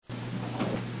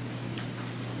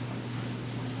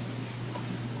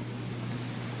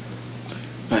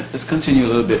Let's continue a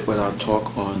little bit with our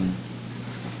talk on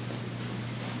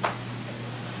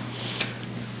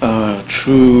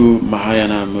true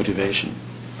Mahayana motivation.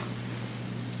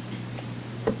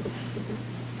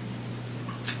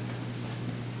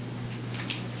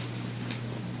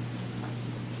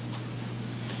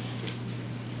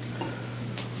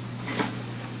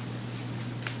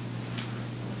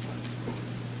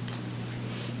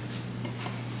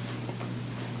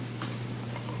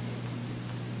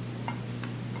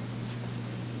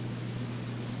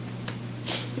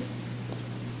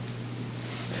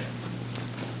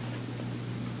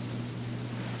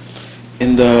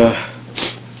 In the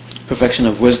Perfection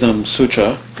of Wisdom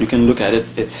Sutra, you can look at it.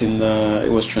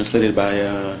 It was translated by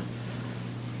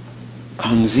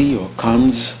Kanzi or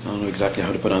Kanz. I don't know exactly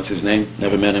how to pronounce his name.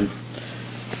 Never met him.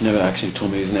 Never actually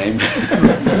told me his name.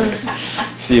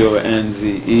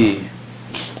 Conze.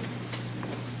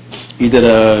 He did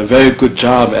a very good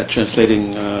job at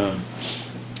translating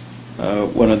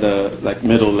one of the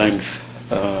middle length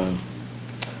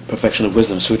Perfection of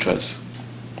Wisdom Sutras.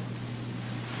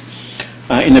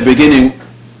 In the beginning,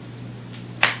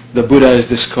 the Buddha is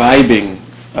describing,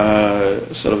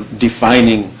 sort of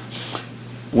defining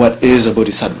what is a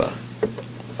bodhisattva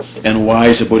and why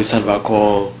is a bodhisattva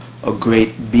called a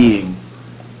great being.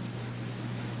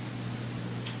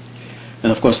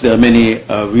 And of course there are many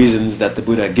reasons that the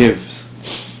Buddha gives.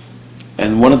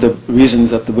 And one of the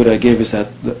reasons that the Buddha gave is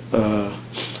that the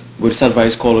bodhisattva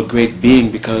is called a great being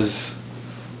because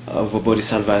of a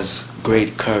bodhisattva's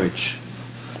great courage.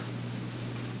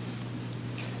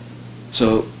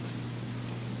 So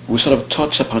we sort of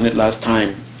touched upon it last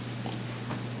time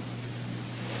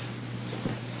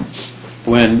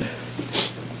when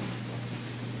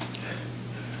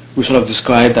we sort of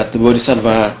described that the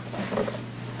bodhisattva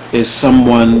is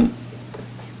someone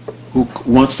who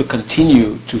wants to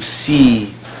continue to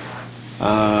see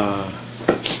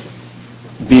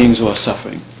beings who are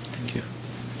suffering. Thank you.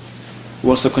 Who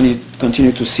wants to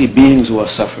continue to see beings who are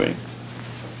suffering.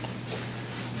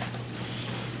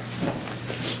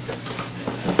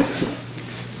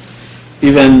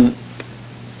 Even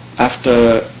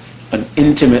after an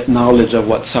intimate knowledge of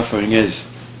what suffering is.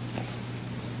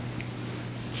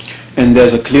 And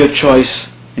there's a clear choice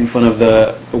in front of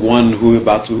the one who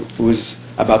is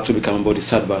about to become a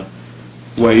bodhisattva,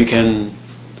 where you can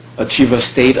achieve a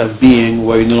state of being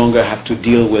where you no longer have to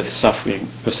deal with suffering,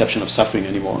 perception of suffering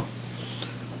anymore.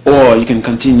 Or you can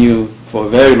continue for a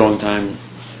very long time,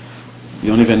 you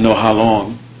don't even know how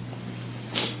long.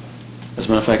 As a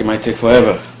matter of fact, it might take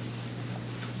forever.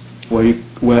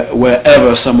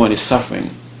 Wherever someone is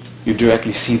suffering, you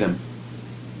directly see them.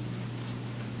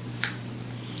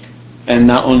 And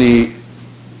not only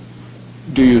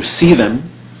do you see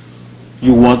them,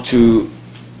 you want to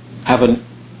have a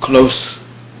close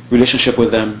relationship with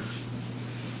them.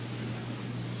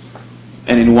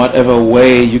 And in whatever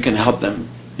way you can help them,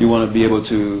 you want to be able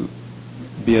to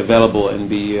be available and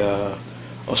be a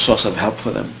source of help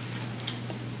for them.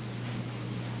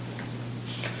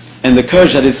 And the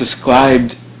courage that is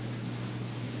described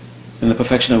in the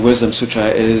Perfection of Wisdom Sutra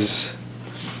is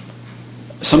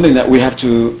something that we have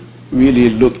to really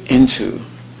look into.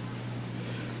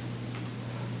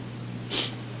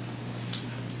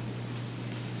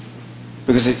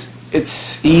 Because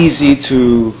it's easy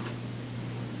to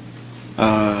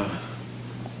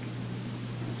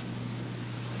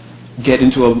get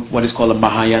into what is called a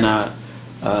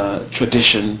Mahayana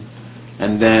tradition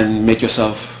and then make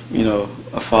yourself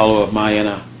a follower of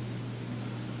Mahayana.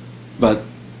 But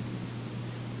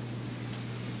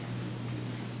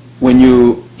when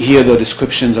you hear the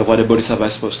descriptions of what a bodhisattva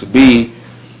is supposed to be,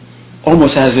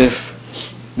 almost as if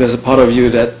there's a part of you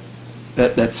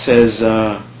that says,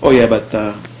 oh yeah, but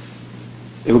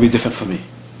it will be different for me.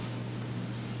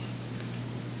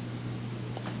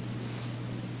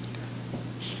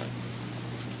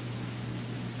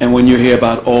 And when you hear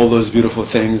about all those beautiful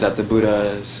things that the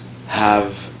Buddhas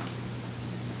have,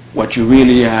 what you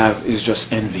really have is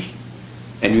just envy,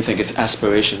 and you think it's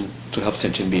aspiration to help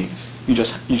sentient beings. You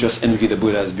just envy the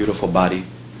Buddha's beautiful body.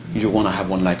 You want to have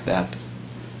one like that.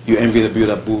 You envy the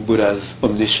Buddha's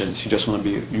omniscience. You just want to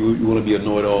be you want to be a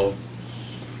know-it-all.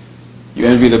 You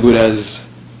envy the Buddha's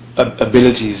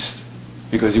abilities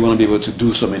because you want to be able to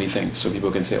do so many things, so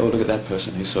people can say, "Oh, look at that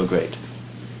person. He's so great."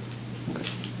 Okay.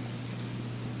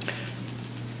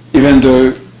 Even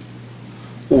though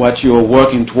what you're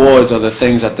working towards are the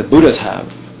things that the Buddhas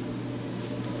have,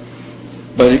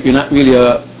 but you're not really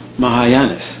a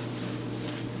Mahayanist,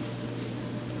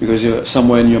 because you're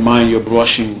somewhere in your mind you're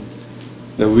brushing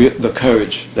the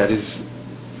courage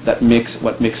that makes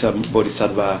a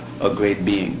bodhisattva a great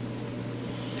being.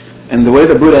 And the way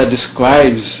the Buddha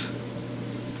describes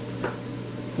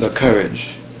the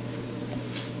courage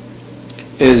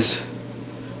is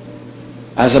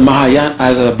as a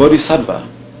bodhisattva,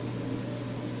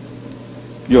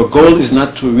 your goal is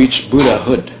not to reach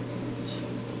Buddhahood.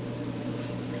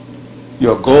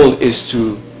 Your goal is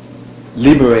to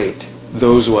liberate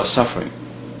those who are suffering.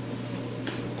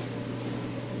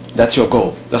 That's your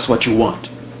goal. That's what you want.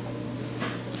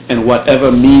 And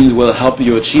whatever means will help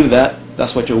you achieve that,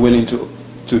 that's what you're willing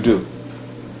to do.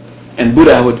 And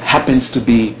Buddhahood happens to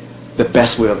be the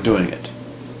best way of doing it.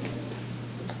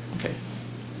 Okay.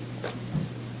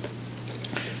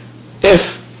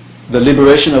 If the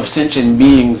liberation of sentient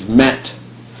beings meant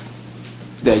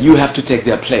that you have to take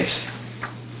their place,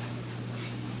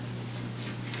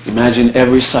 imagine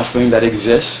every suffering that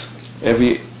exists,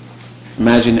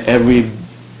 imagine every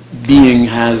being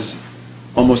has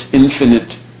almost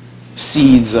infinite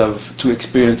seeds to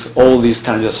experience all these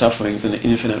kinds of sufferings in an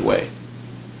infinite way.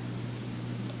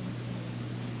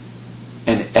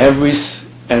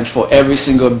 And for every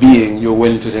single being, you're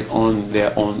willing to take on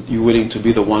their own, you're willing to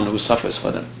be the one who suffers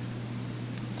for them.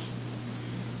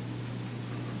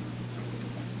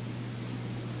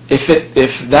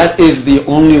 If that is the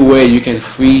only way you can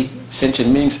free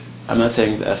sentient beings, I'm not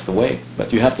saying that's the way,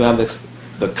 but you have to have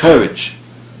the courage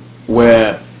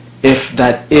where if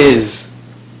that is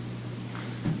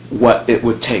what it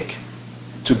would take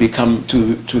to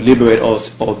liberate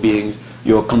all beings,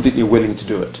 you're completely willing to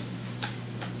do it.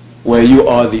 Where you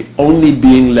are the only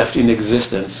being left in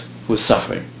existence who's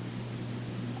suffering,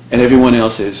 and everyone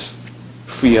else is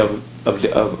free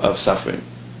of suffering.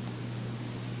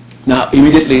 Now,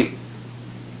 immediately,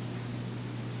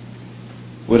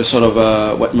 with a sort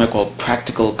of what you might call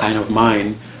practical kind of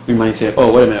mind, we might say,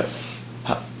 "Oh, wait a minute,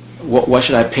 what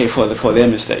should I pay for their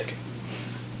mistake?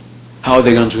 How are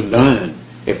they going to learn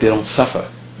if they don't suffer?"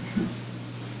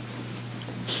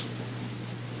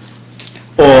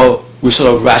 Or we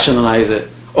sort of rationalize it,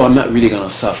 "Oh, I'm not really going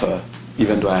to suffer,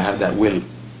 even though I have that will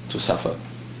to suffer.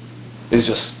 It's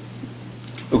just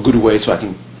a good way so I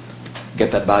can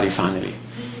get that body finally."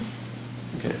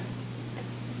 Okay.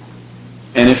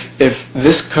 And if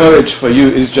this courage for you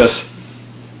is just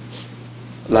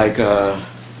like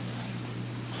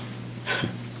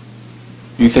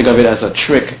you think of it as a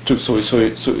trick to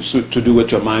do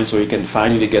with your mind so you can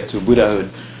finally get to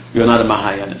Buddhahood, you're not a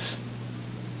Mahayanist.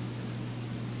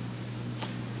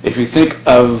 If you think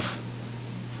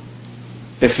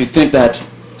that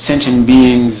sentient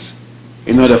beings,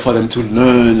 in order for them to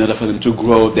learn, in order for them to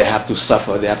grow, they have to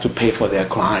suffer, they have to pay for their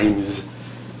crimes,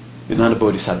 you're not a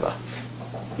bodhisattva.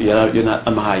 You're not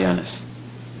a Mahayanist.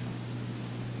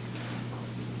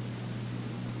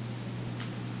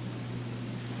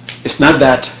 It's not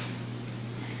that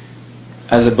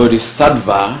as a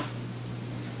bodhisattva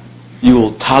you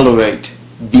will tolerate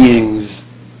beings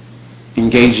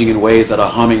engaging in ways that are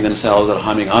harming themselves or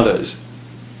harming others.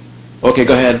 Okay,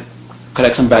 go ahead,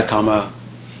 collect some bad karma.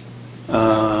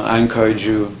 I encourage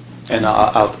you, and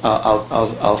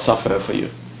I'll suffer for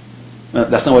you. No,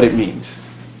 that's not what it means.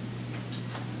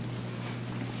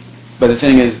 But the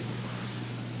thing is,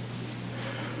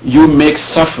 you make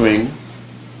suffering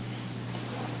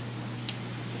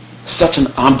such an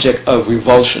object of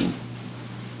revulsion.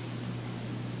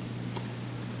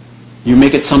 You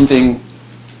make it something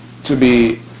to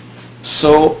be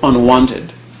so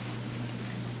unwanted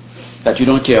that you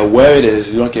don't care where it is,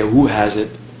 you don't care who has it,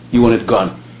 you want it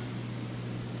gone.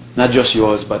 Not just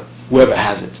yours, but whoever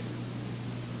has it.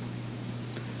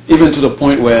 Even to the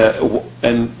point where,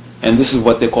 and this is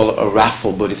what they call a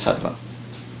wrathful bodhisattva.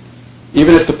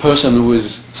 Even if the person who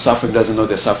is suffering doesn't know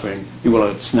they're suffering, you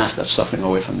will snatch that suffering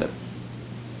away from them.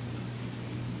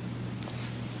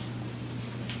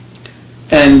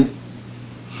 And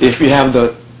if you have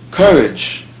the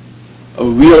courage, a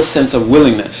real sense of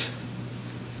willingness,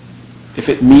 if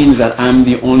it means that I'm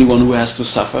the only one who has to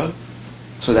suffer,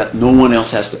 so that no one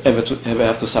else has to ever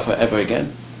have to suffer ever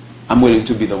again, I'm willing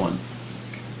to be the one.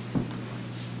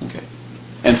 Okay.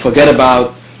 And forget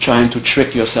about trying to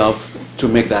trick yourself to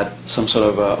make that some sort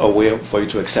of a way for you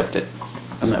to accept it.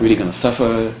 I'm not really going to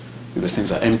suffer because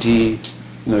things are empty,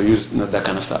 that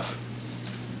kind of stuff.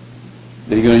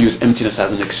 Then you're going to use emptiness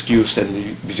as an excuse,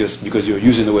 and just because you're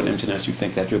using the word emptiness, you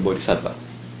think that you're a bodhisattva.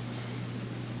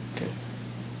 Okay.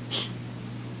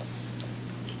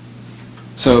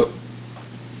 So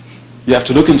you have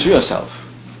to look into yourself.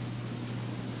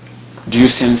 Do you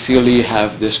sincerely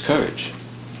have this courage?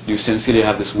 Do you sincerely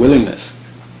have this willingness?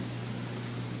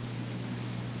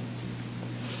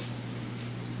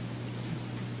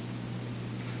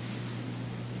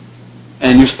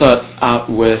 And you start out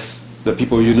with the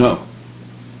people you know.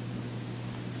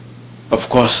 of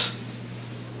course,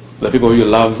 the people you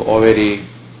love already,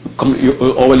 you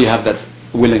already have that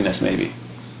willingness, maybe,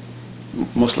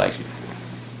 most likely.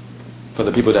 For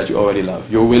the people that you already love,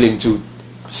 you're willing to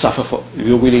suffer for.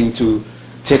 You're willing to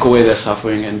take away their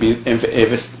suffering, and be.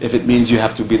 If it means you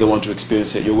have to be the one to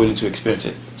experience it, you're willing to experience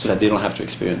it so that they don't have to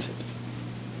experience it.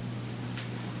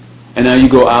 And now you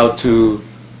go out to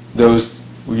those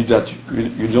that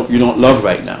you don't love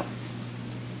right now.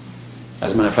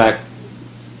 As a matter of fact,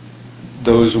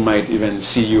 those who might even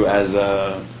see you as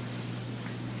an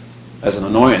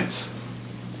annoyance,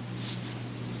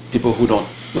 people who don't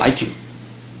like you.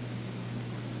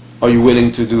 Are you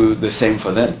willing to do the same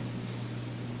for them?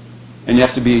 And you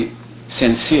have to be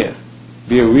sincere,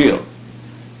 be real.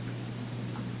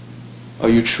 Are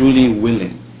you truly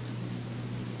willing?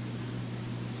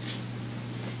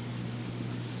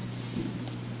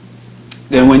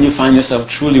 Then when you find yourself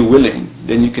truly willing,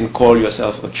 then you can call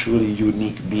yourself a truly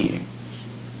unique being.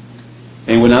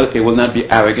 And it will not be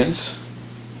arrogance,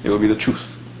 it will be the truth.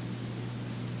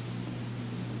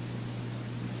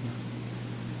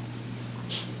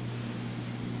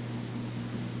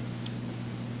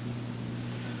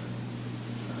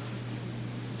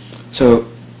 So,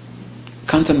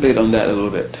 contemplate on that a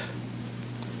little bit.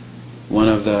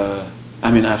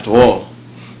 After all,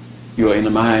 you are in the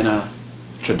Mahayana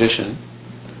tradition,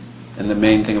 and the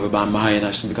main thing about Mahayana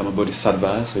is to become a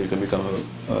bodhisattva, so you can become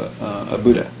a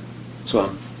Buddha. So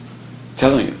I'm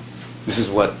telling you, this is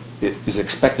what is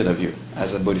expected of you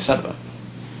as a bodhisattva.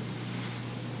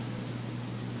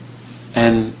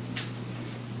 And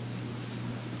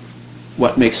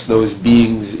what makes those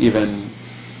beings even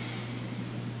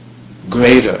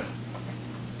greater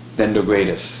than the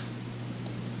greatest?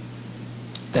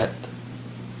 That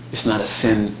it's not a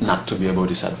sin not to be a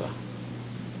bodhisattva.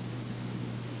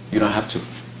 You don't have to.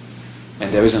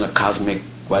 And there isn't a cosmic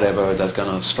whatever that's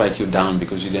going to strike you down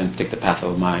because you didn't take the path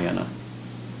of Mahayana.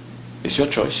 It's your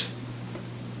choice.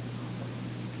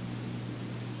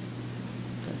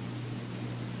 Okay.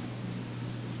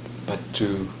 But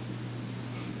to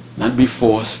not be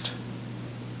forced,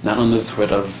 not under the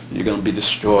threat of you're going to be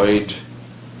destroyed,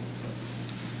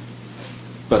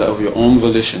 but of your own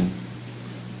volition.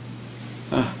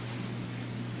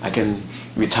 I can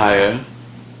retire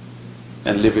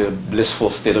and live in a blissful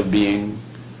state of being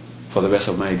for the rest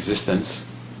of my existence,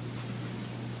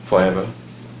 forever.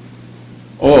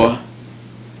 Or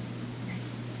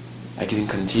I can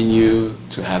continue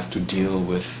to have to deal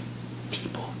with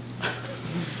people.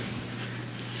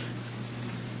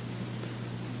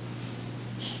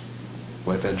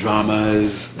 With their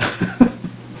dramas,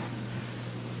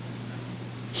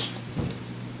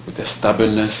 with their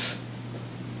stubbornness,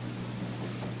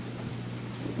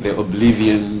 their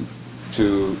oblivion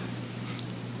to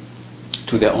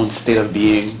their own state of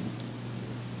being,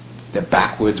 their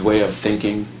backwards way of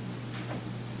thinking.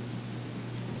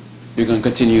 You're going to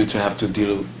continue to have to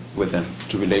deal with them,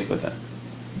 to relate with them.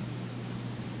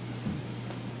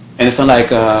 And it's not like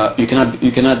you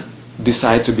cannot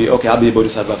decide to be, okay, I'll be a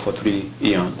bodhisattva for 3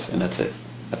 eons, and that's it.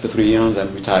 After 3 eons,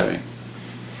 I'm retiring.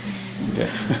 Okay.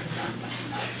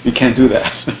 You can't do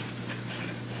that.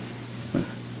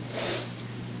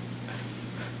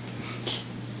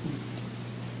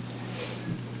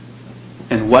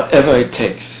 And whatever it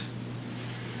takes,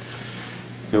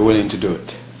 you're willing to do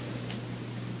it.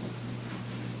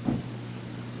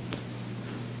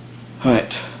 All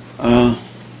right.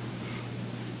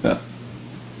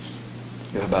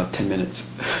 You have about 10 minutes.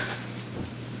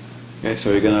 Okay, so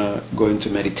we're going to go into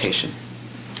meditation.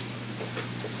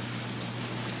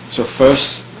 So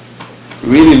first,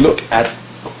 really look at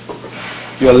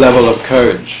your level of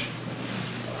courage.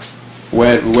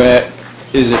 Where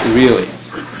is it really?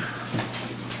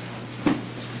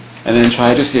 And then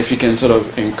try to see if you can sort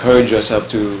of encourage yourself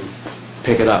to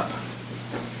pick it up.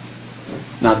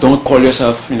 Now, don't call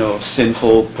yourself,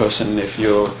 sinful person if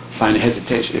you find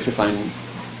hesitation, if you find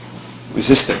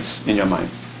resistance in your mind.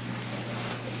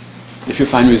 If you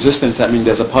find resistance, that means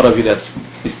there's a part of you that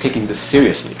is taking this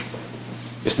seriously.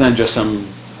 It's not just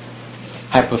some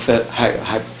hypothetical.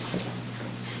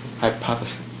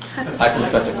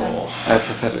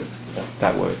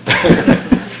 That word.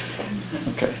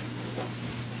 Okay.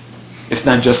 It's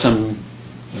not just some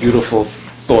beautiful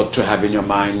thought to have in your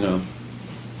mind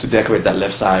to decorate that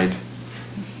left side.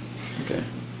 Okay.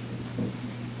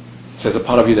 So there's a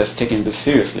part of you that's taking this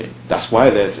seriously. That's why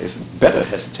it's better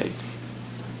hesitate.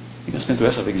 You can spend the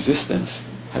rest of existence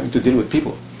having to deal with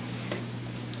people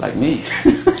like me.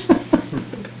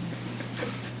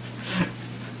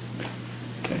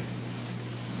 Okay.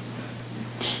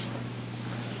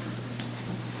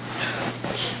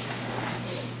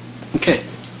 Okay.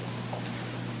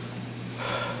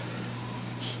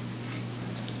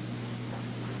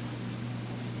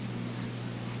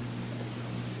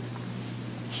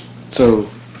 So,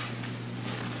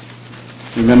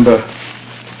 remember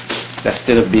that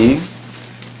state of being.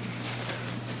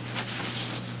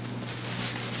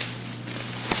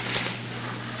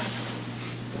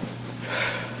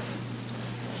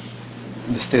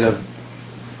 The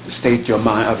state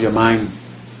of your mind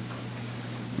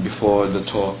before the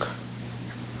talk.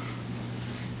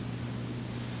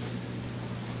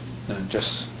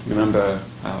 Just remember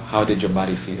how did your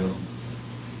body feel,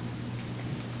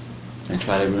 and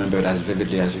try to remember it as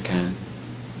vividly as you can.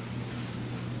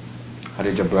 How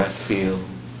did your breath feel,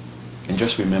 and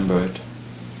just remember it.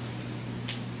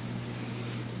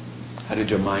 How did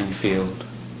your mind feel?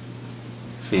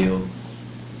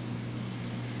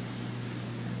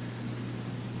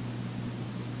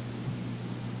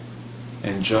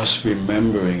 And just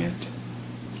remembering it,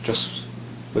 just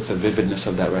with the vividness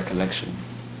of that recollection,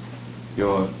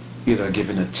 you're either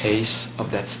given a taste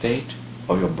of that state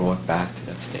or you're brought back to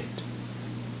that state.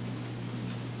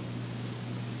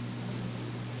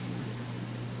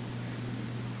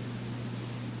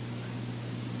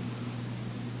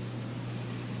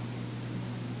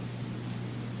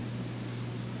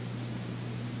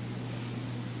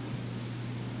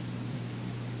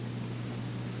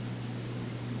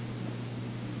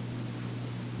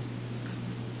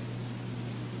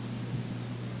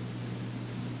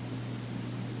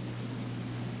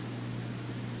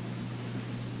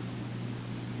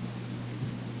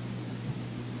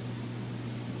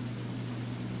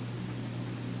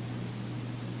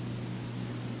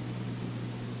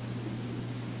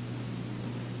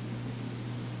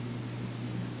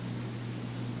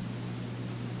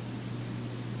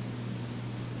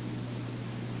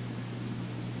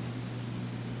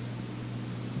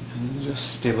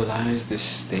 Just stabilize this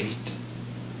state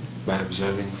by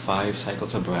observing 5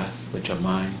 cycles of breath with your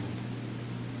mind,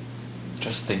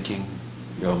 just thinking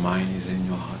your mind is in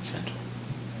your heart center.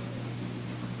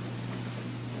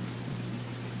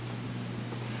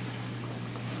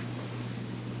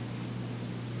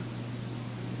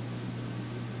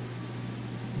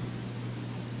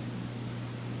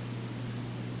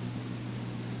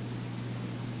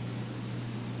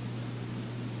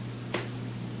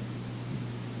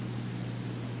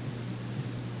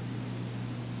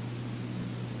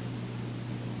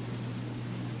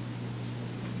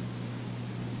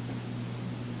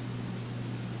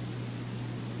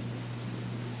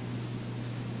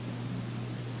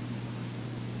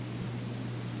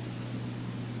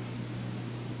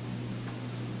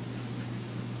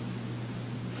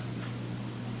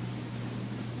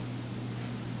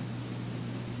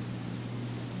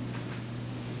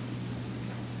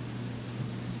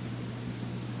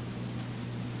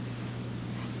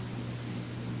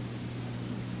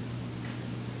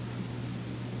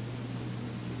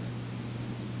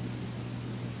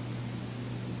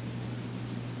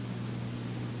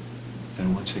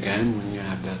 And once again, when you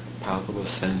have that palpable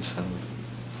sense of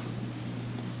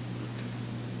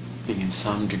being in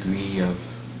some degree of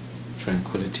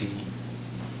tranquility,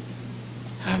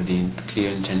 have the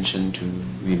clear intention to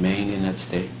remain in that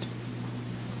state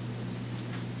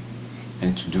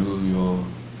and to do your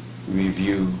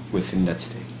review within that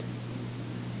state.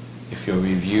 If your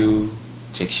review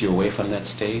takes you away from that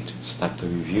state, stop the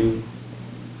review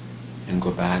and go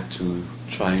back to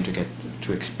trying to get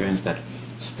to experience that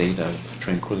state of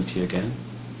tranquility again.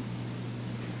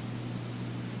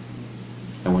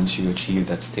 And once you achieve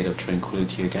that state of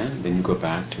tranquility again, then you go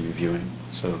back to reviewing.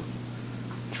 So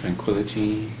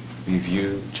tranquility,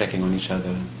 review, checking on each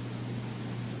other.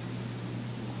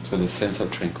 So the sense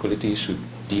of tranquility should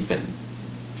deepen.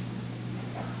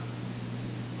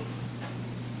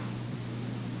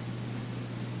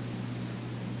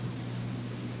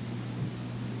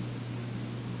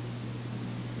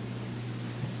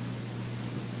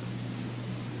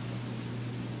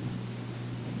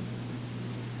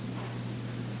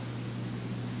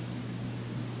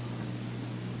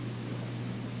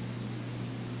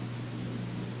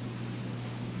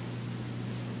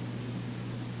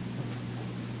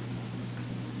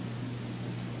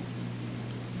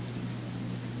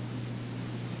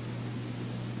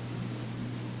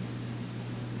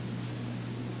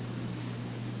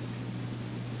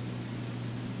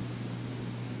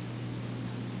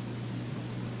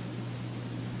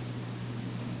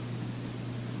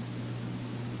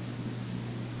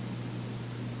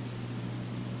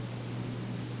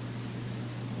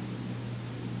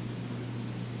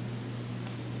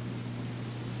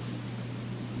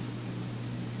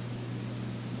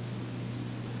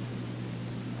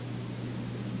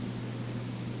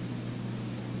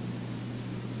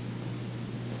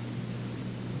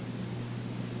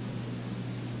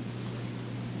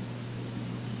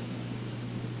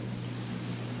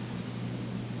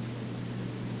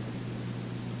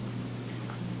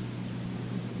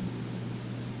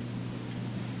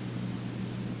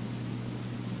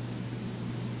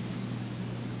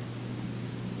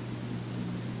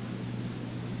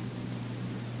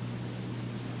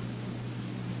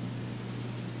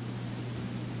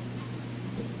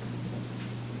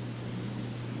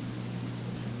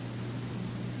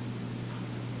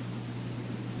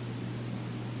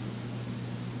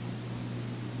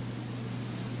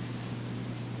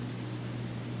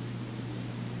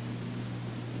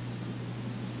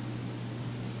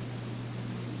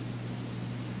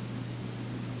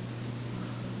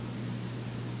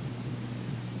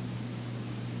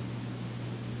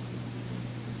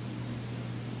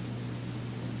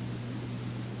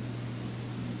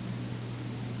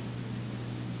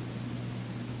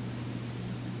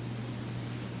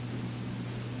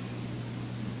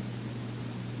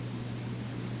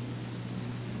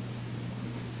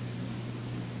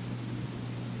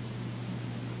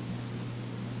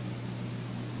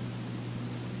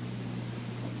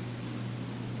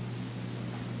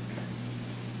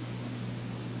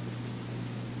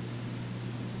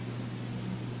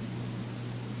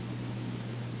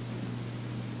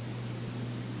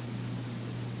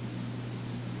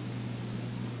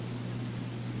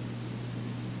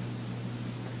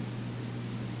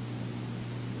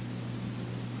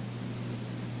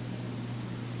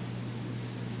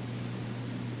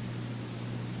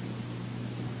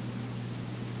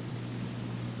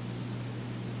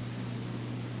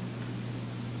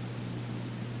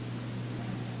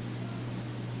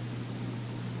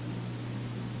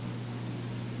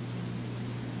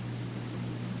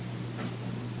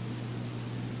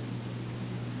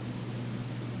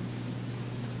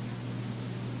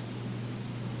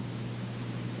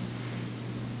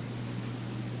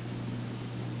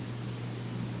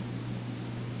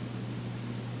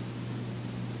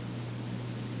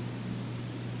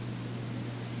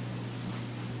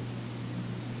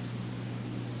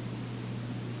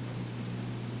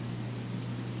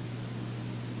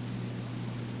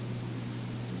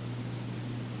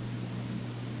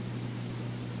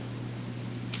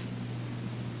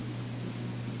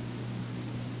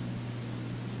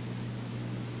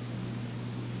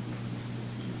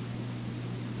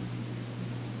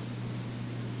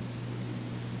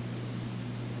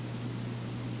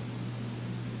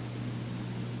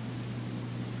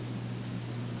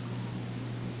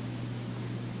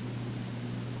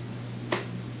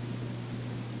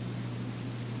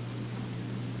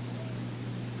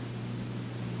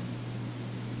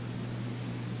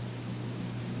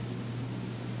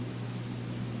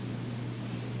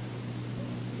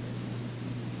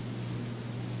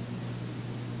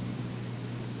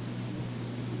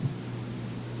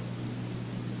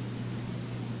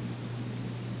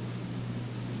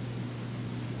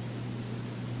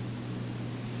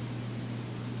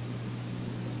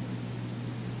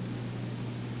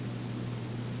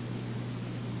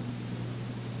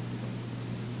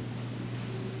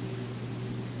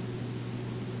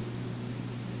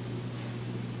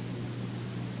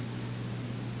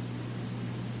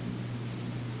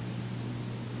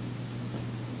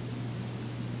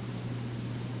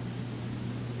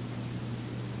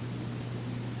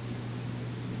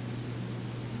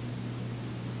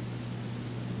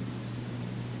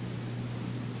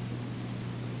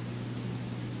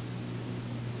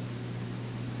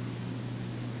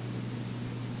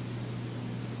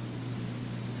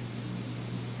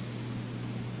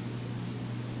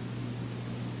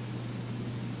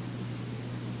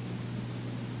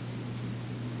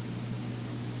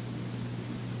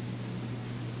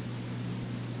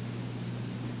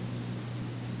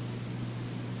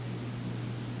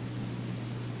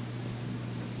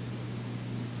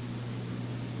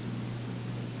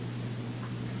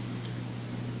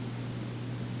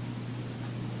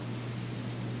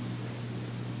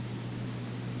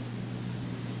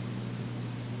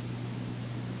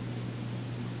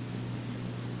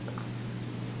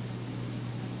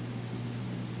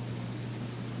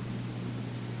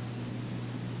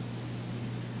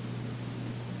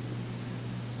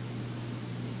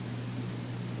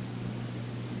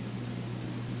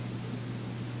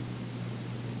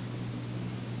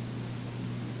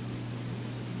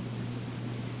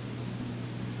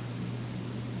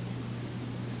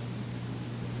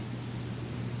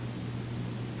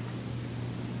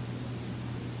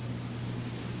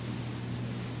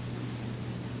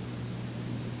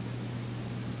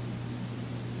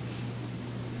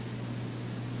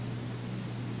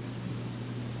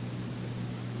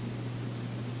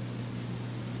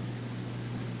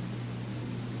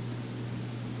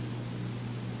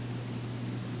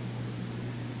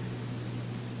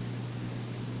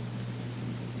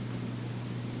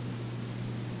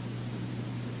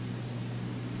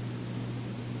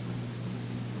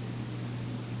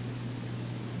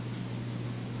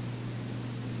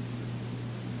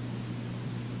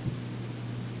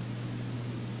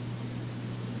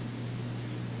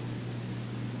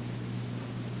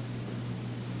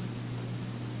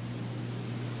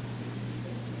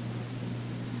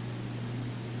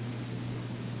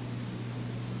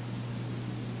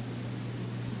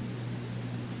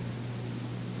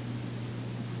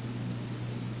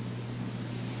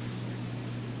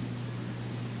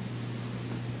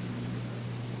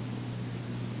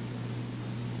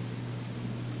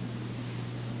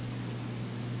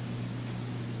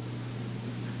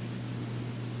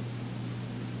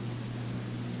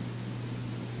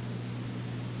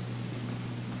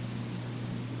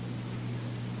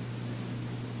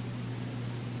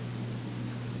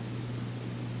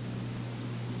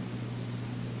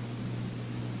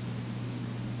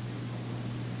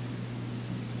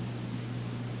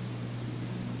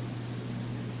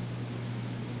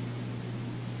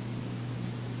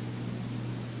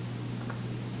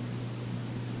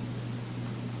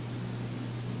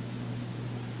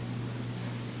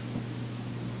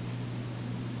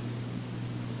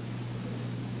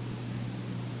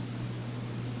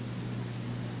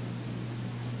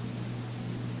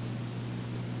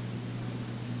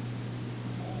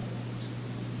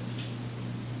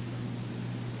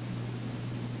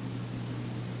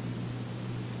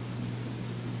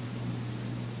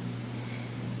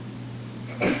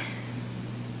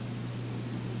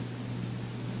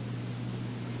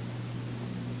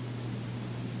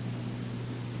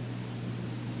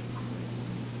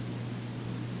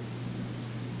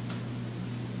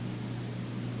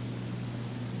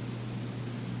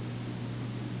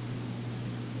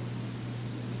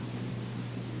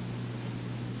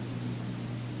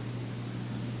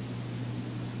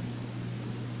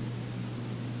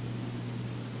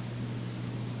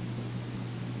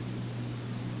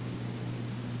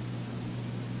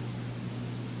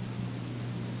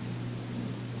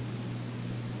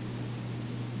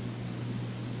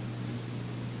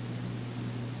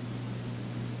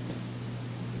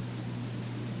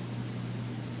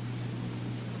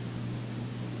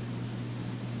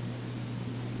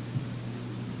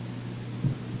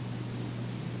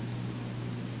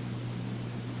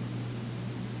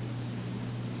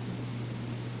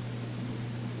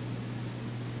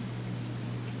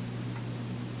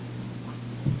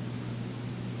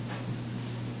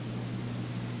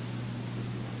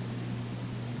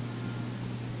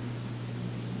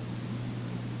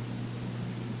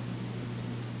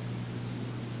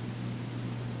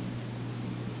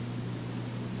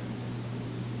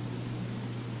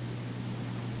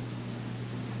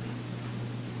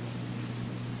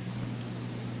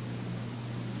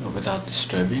 But without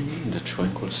disturbing the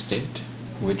tranquil state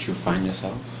in which you find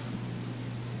yourself,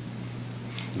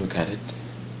 look at it.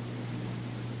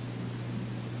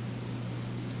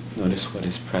 Notice what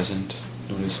is present,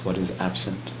 notice what is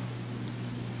absent.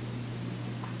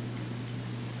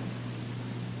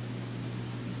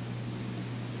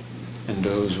 And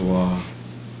those who are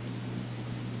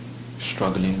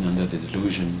struggling under the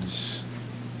delusions,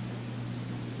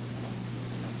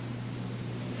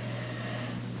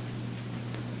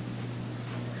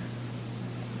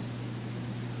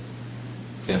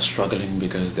 they are struggling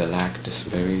because they lack this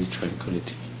very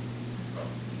tranquility,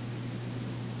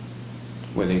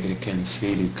 where they can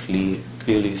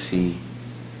clearly see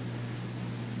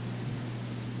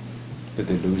the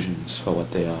delusions for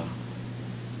what they are.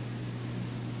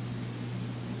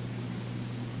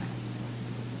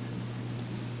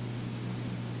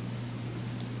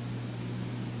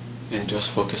 And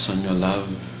just focus on your love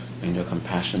and your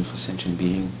compassion for sentient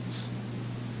beings.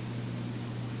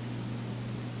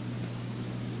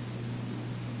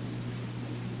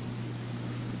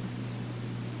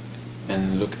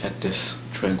 And look at this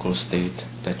tranquil state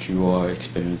that you are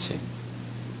experiencing.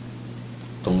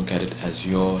 Don't look at it as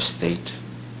your state,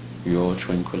 your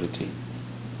tranquility.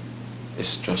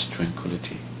 It's just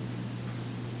tranquility.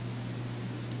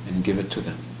 And give it to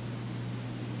them.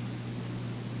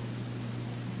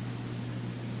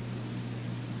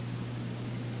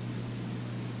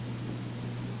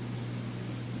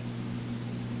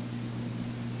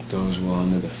 Those who are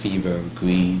under the fever of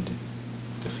greed,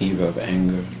 the fever of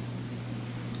anger,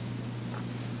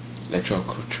 let your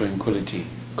tranquility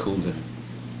cool them.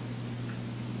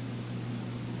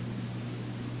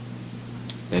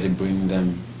 Let it bring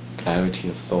them clarity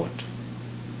of thought.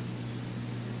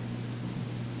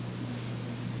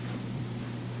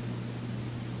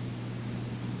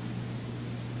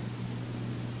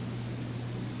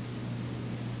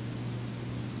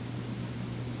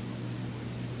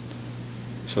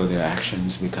 So their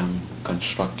actions become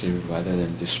constructive rather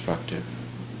than destructive.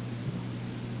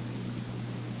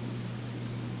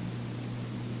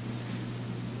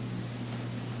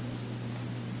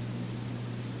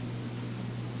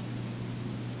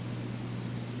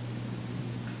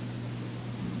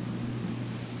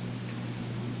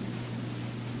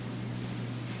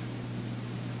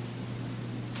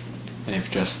 And if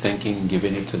just thinking,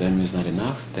 giving it to them is not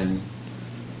enough, then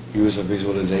use a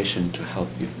visualization to help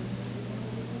you.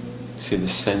 See the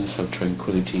sense of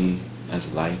tranquility as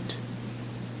light,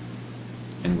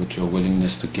 and with your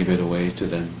willingness to give it away to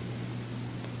them,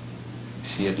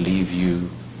 see it leave you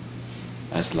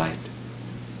as light,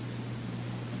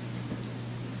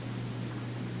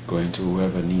 going to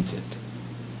whoever needs it.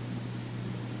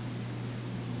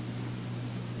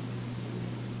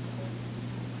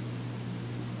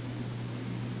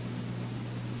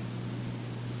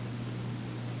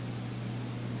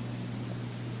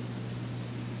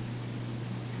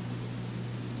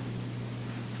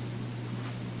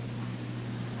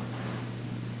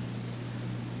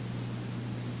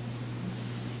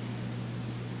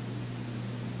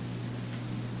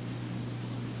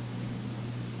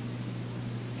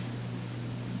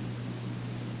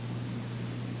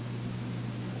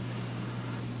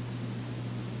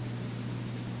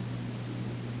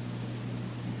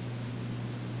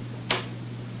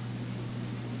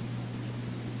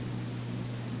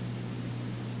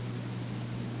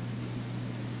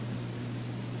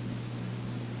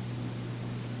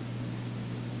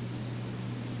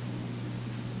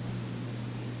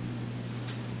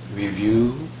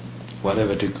 Review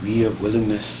whatever degree of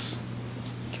willingness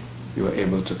you are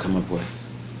able to come up with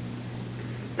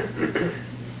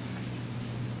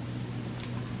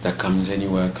that comes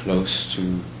anywhere close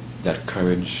to that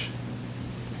courage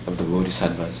of the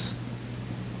Bodhisattvas.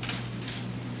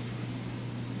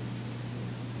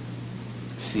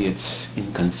 See its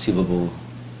inconceivable,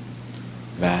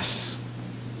 vast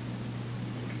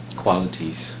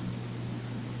qualities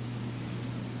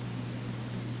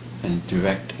and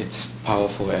direct its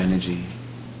powerful energy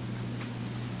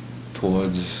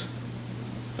towards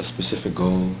a specific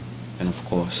goal, and of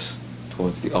course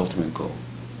towards the ultimate goal.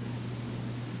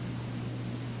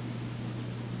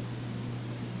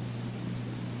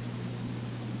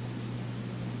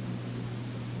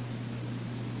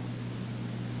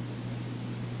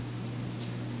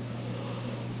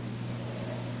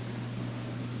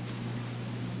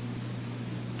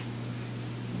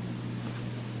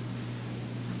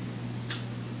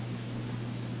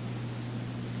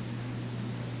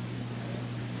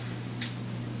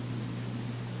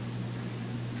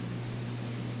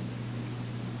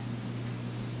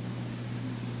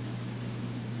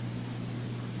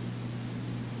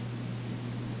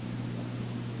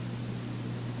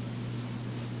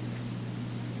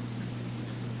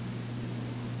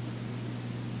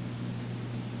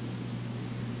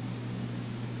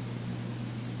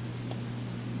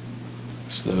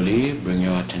 Slowly bring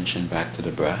your attention back to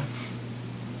the breath.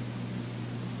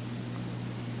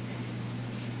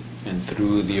 And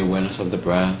through the awareness of the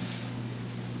breath,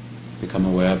 become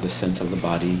aware of the sense of the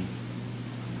body.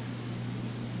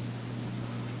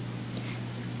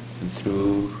 And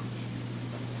through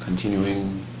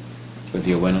continuing with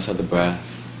the awareness of the breath,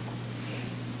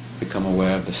 become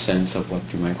aware of the sense of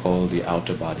what you might call the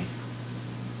outer body.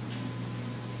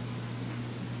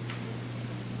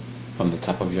 From the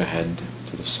top of your head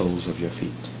to the soles of your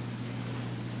feet.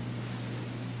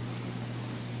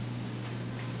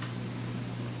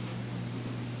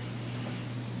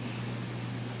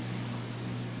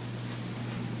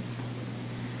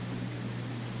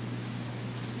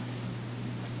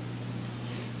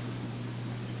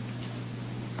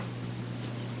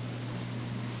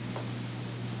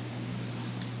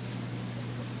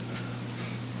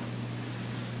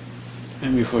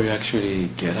 And before you actually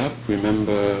get up,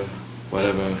 remember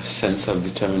whatever sense of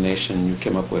determination you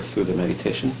came up with through the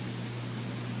meditation,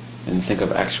 and think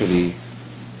of actually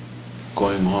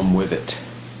going home with it.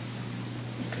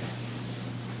 Okay.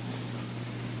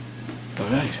 All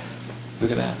right.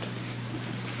 Look at that.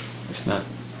 It's not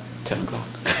 10 o'clock.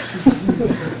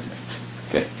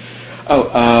 Okay.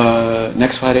 Oh,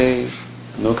 next Friday,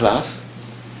 no class,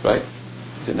 right?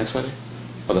 Is it next Friday?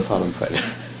 Or the following Friday?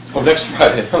 Oh, next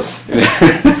Friday.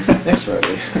 Next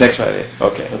Friday. Next Friday.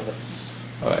 Okay.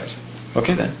 All right.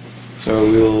 Okay then. So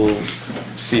we'll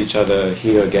see each other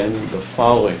here again the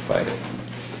following Friday.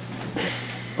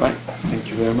 Right. Thank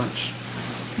you very much.